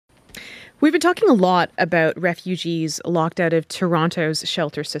We've been talking a lot about refugees locked out of Toronto's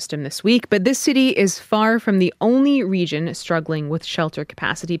shelter system this week, but this city is far from the only region struggling with shelter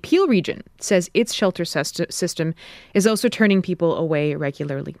capacity. Peel Region says its shelter system is also turning people away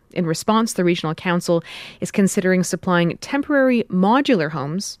regularly. In response, the Regional Council is considering supplying temporary modular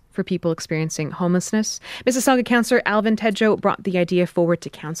homes for people experiencing homelessness. Mississauga Councillor Alvin Tedjo brought the idea forward to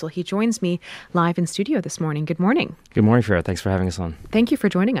Council. He joins me live in studio this morning. Good morning. Good morning, Farah. Thanks for having us on. Thank you for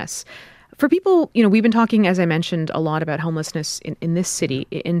joining us. For people, we've been talking, as I mentioned, a lot about homelessness in this city,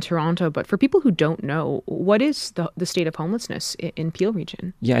 in Toronto. But for people who don't know, what is the state of homelessness in Peel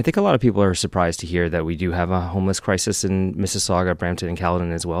Region? Yeah, I think a lot of people are surprised to hear that we do have a homeless crisis in Mississauga, Brampton, and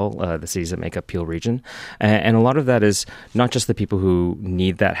Caledon as well, the cities that make up Peel Region. And a lot of that is not just the people who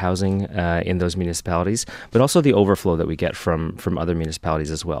need that housing in those municipalities, but also the overflow that we get from other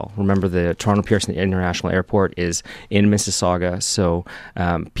municipalities as well. Remember, the Toronto Pearson International Airport is in Mississauga, so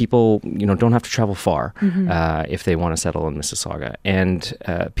people don't have to travel far if they want to settle in Mississauga. And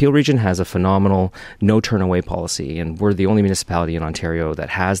Peel Region has a phenomenal no-turn-away policy, and we're the only municipality in Ontario that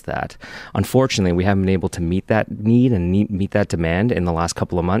has that. Unfortunately, we haven't been able to meet that need and meet that demand in the last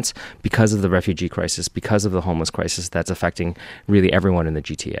couple of months because of the refugee crisis, because of the homeless crisis that's affecting really everyone in the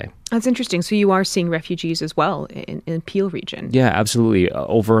GTA. That's interesting. So you are seeing refugees as well in Peel Region? Yeah, absolutely.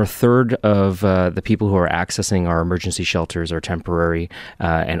 Over a third of the people who are accessing our emergency shelters or temporary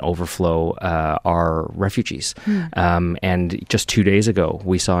and overflow are refugees. And just 2 days ago,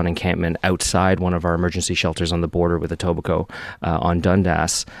 we saw an encampment outside one of our emergency shelters on the border with Etobicoke on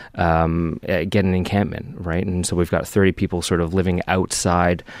Dundas get an encampment, right? And so we've got 30 people sort of living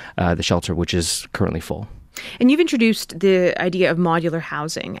outside the shelter, which is currently full. And you've introduced the idea of modular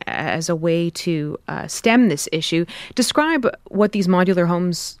housing as a way to stem this issue. Describe what these modular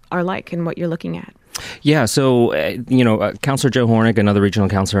homes are like and what you're looking at. Yeah, so, Councillor Joe Hornick, another regional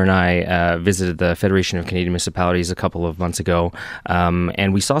councillor, and I visited the Federation of Canadian Municipalities a couple of months ago,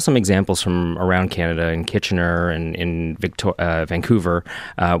 and we saw some examples from around Canada, in Kitchener and in Vancouver,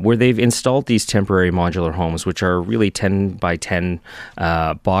 where they've installed these temporary modular homes, which are really 10 by 10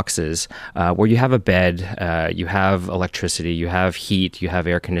 boxes, where you have a bed, you have electricity, you have heat, you have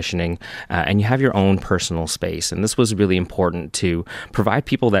air conditioning, and you have your own personal space. And this was really important to provide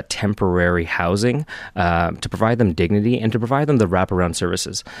people that temporary housing, to provide them dignity and to provide them the wraparound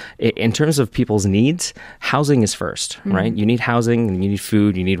services. In terms of people's needs, housing is first, right? You need housing, you need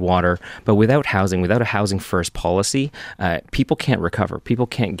food, you need water. But without housing, without a housing first policy, people can't recover. People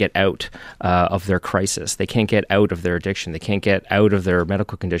can't get out of their crisis. They can't get out of their addiction. They can't get out of their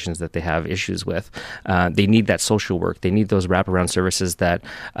medical conditions that they have issues with. They need that social work. They need those wraparound services that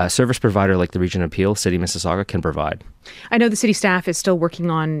a service provider like the Region of Peel, City Mississauga, can provide. I know the city staff is still working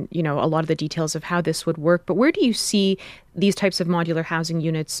on, a lot of the details of how this would work, but where do you see these types of modular housing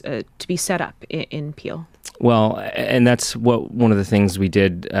units to be set up in Peel? Well, and that's one of the things we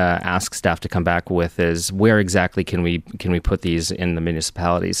did ask staff to come back with is where exactly can we put these in the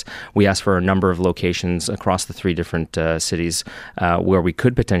municipalities? We asked for a number of locations across the three different cities where we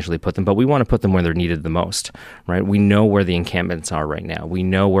could potentially put them, but we want to put them where they're needed the most, right? We know where the encampments are right now. We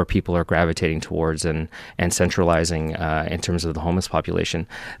know where people are gravitating towards and centralizing in terms of the homeless population.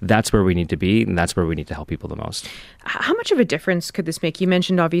 That's where we need to be, and that's where we need to help people the most. How much of a difference could this make? You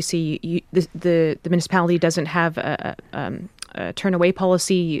mentioned, obviously, the municipality doesn't have a turn-away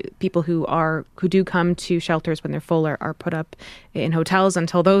policy. People who do come to shelters when they're full are put up in hotels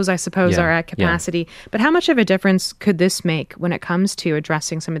until those, I suppose, are at capacity. Yeah. But how much of a difference could this make when it comes to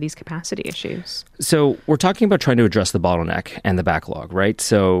addressing some of these capacity issues? So we're talking about trying to address the bottleneck and the backlog, right?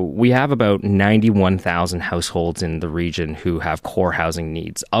 So we have about 91,000 households in the region who have core housing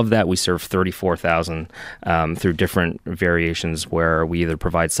needs. Of that, we serve 34,000 through different variations where we either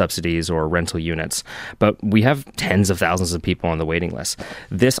provide subsidies or rental units. But we have tens of thousands of people on the waiting list.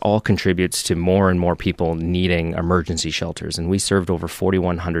 This all contributes to more and more people needing emergency shelters. And we served over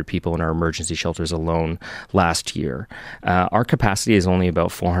 4,100 people in our emergency shelters alone last year. Our capacity is only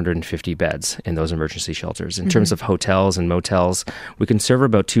about 450 beds in those emergency shelters. In terms of hotels and motels, we can serve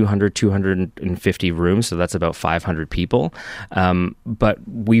about 250 rooms, so that's about 500 people. But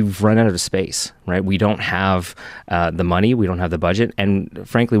we've run out of space, right? We don't have the money, we don't have the budget, and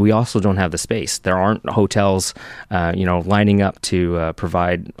frankly, we also don't have the space. There aren't hotels, lining lining up to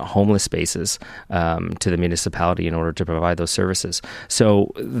provide homeless spaces to the municipality in order to provide those services.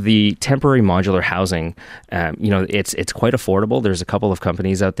 So the temporary modular housing, it's quite affordable. There's a couple of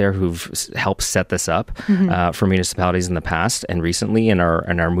companies out there who've helped set this up for municipalities in the past and recently, and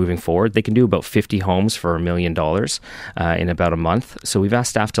are moving forward. They can do about 50 homes for $1 million in about a month. So we've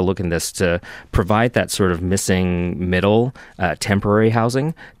asked staff to look in this to provide that sort of missing middle temporary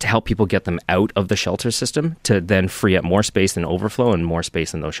housing to help people get them out of the shelter system to then free up more space and overflow and more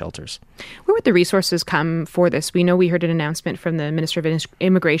space in those shelters. Where would the resources come for this? We know we heard an announcement from the Minister of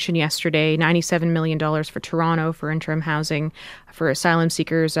Immigration yesterday, $97 million for Toronto for interim housing for asylum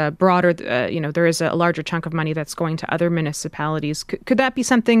seekers. Broader, there is a larger chunk of money that's going to other municipalities. Could that be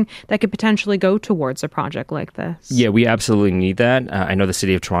something that could potentially go towards a project like this? Yeah, we absolutely need that. I know the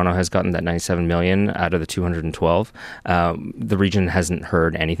City of Toronto has gotten that $97 million out of the 212. The region hasn't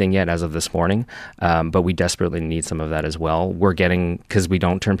heard anything yet as of this morning, but we desperately need some of that as well. We're getting, because we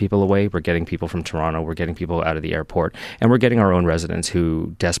don't turn people away, we're getting people from Toronto, we're getting people out of the airport, and we're getting our own residents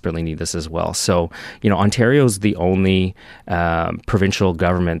who desperately need this as well. So, Ontario's the only provincial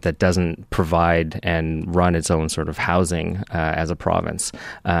government that doesn't provide and run its own sort of housing as a province.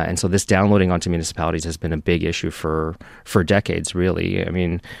 And so this downloading onto municipalities has been a big issue for decades, really. I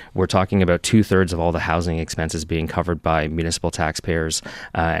mean, we're talking about 2/3 of all the housing expenses being covered by municipal taxpayers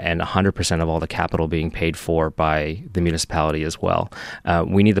and 100% of all the capital being paid for by the municipality as well.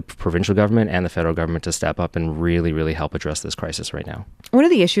 We need the provincial government and the federal government to step up and really, really help address this crisis right now. One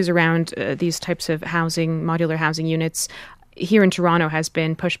of the issues around these types of housing, modular housing units, here in Toronto has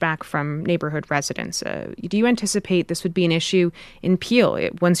been pushback from neighborhood residents. Do you anticipate this would be an issue in Peel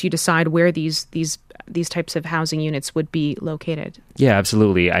once you decide where these types of housing units would be located? Yeah,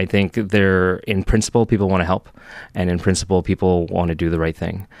 absolutely. I think in principle, people want to help, and in principle, people want to do the right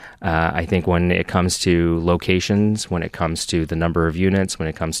thing. I think when it comes to locations, when it comes to the number of units, when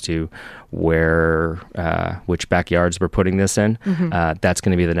it comes to which backyards we're putting this in, that's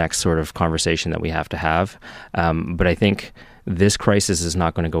going to be the next sort of conversation that we have to have. But I think this crisis is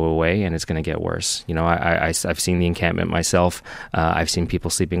not going to go away, and it's going to get worse. I've seen the encampment myself. I've seen people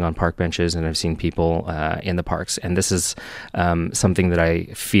sleeping on park benches, and I've seen people in the parks. And this is something that I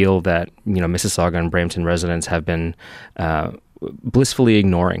feel that Mississauga and Brampton residents have been blissfully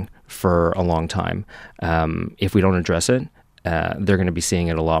ignoring for a long time. If we don't address it, they're going to be seeing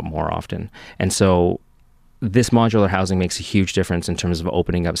it a lot more often. And so this modular housing makes a huge difference in terms of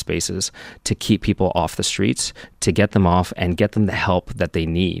opening up spaces to keep people off the streets, to get them off and get them the help that they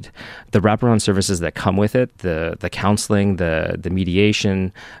need. The wraparound services that come with it, the counseling, the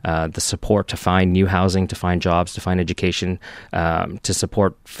mediation, the support to find new housing, to find jobs, to find education, to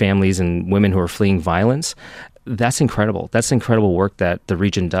support families and women who are fleeing violence, that's incredible. That's incredible work that the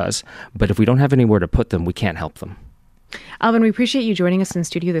region does. But if we don't have anywhere to put them, we can't help them. Alvin, we appreciate you joining us in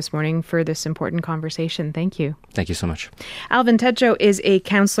studio this morning for this important conversation. Thank you. Thank you so much. Alvin Tedjo is a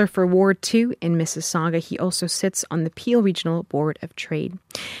councillor for Ward 2 in Mississauga. He also sits on the Peel Regional Board of Trade.